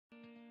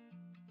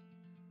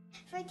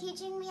For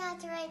teaching me how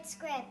to write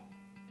script.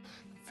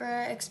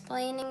 For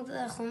explaining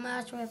the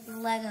Chumash with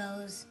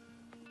Legos.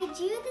 I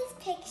drew this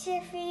picture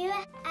for you.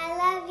 I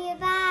love you.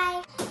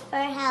 Bye. For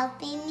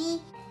helping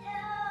me.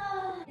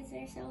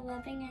 They're so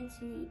loving and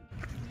sweet.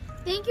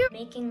 Thank you.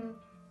 Making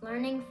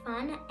learning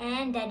fun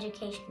and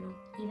educational,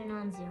 even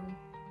on Zoom.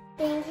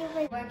 Thank you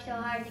for Work so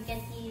hard to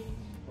get these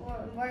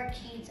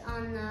worksheets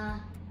on the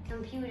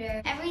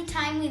computer. Every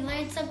time we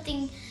learn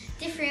something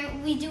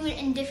different, we do it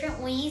in different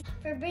ways.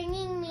 For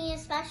bringing me a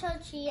special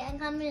treat and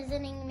come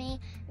visiting me.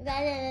 You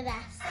guys are the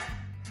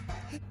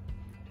best.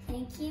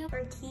 Thank you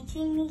for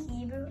teaching me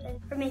Hebrew and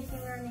for making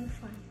learning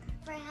fun.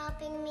 For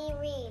helping me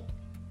read.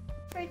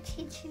 For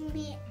teaching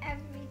me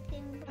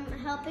everything.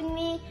 Helping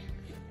me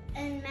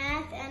in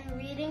math and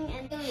reading,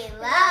 and We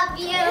love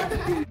you.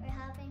 for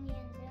helping me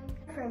in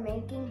Zoom. For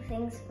making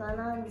things fun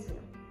on Zoom.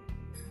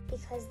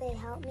 Because they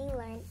help me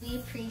learn. We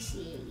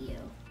appreciate you.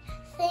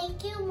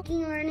 Thank you.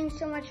 Making learning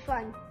so much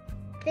fun.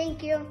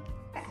 Thank you.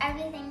 For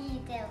everything you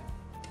do.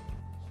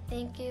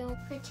 Thank you.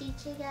 For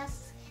teaching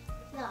us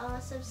the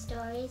awesome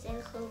stories in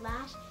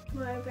Chumash.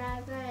 More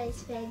Barbara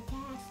is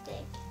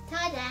fantastic.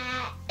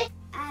 Tada!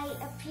 I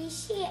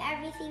appreciate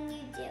everything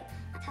you do.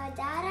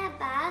 Tada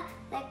rabba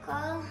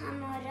lekol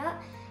hamorot.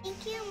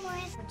 Thank you,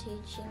 Morris, For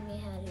teaching me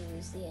how to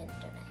use the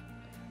internet.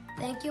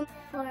 Thank you.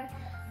 for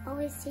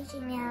always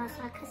teaching me how to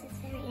talk because it's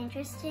very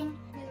interesting.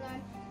 We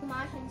learned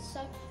Chumash and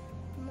such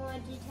more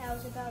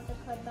details about the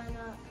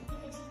Korbanot.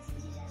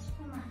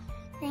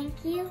 Thank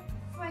you.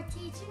 For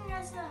teaching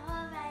us the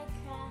Havai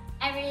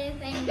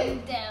Everything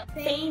you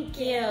do. Thank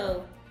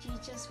you.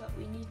 Teach us what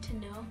we need to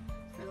know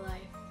for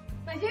life.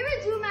 My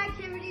favorite Zoom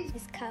activities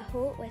Is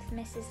Kahoot with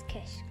Mrs.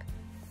 Kishk.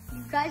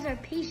 You guys are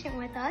patient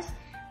with us.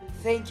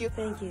 Thank you.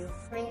 Thank you.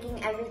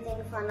 Making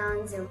everything fun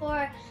on Zoom.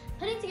 For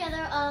putting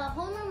together a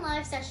homeroom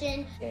live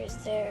session.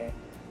 They're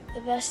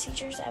the best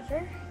teachers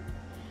ever,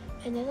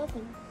 and I love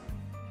them.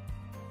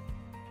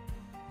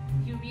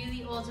 You're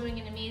really all doing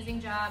an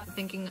amazing job.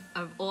 Thinking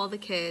of all the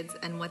kids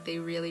and what they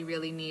really,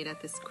 really need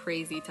at this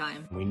crazy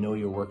time. We know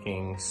you're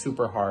working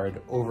super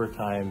hard,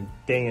 overtime,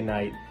 day and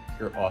night.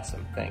 You're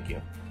awesome. Thank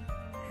you.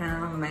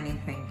 How many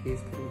thank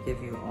yous could we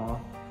give you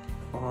all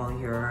for all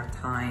your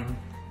time,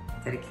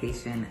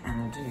 dedication,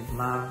 energy,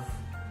 love?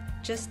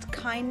 Just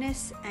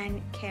kindness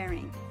and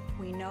caring.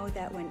 We know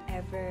that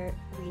whenever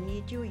we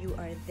need you, you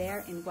are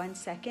there in 1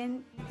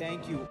 second.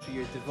 Thank you for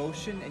your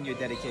devotion and your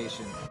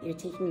dedication. You're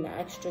taking the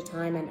extra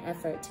time and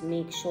effort to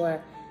make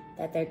sure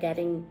that they're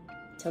getting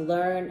to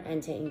learn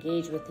and to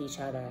engage with each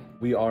other.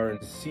 We are in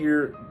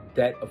sincere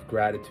debt of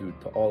gratitude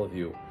to all of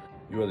you.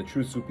 You are the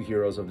true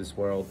superheroes of this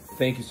world.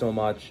 Thank you so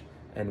much,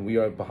 and we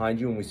are behind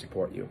you and we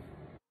support you.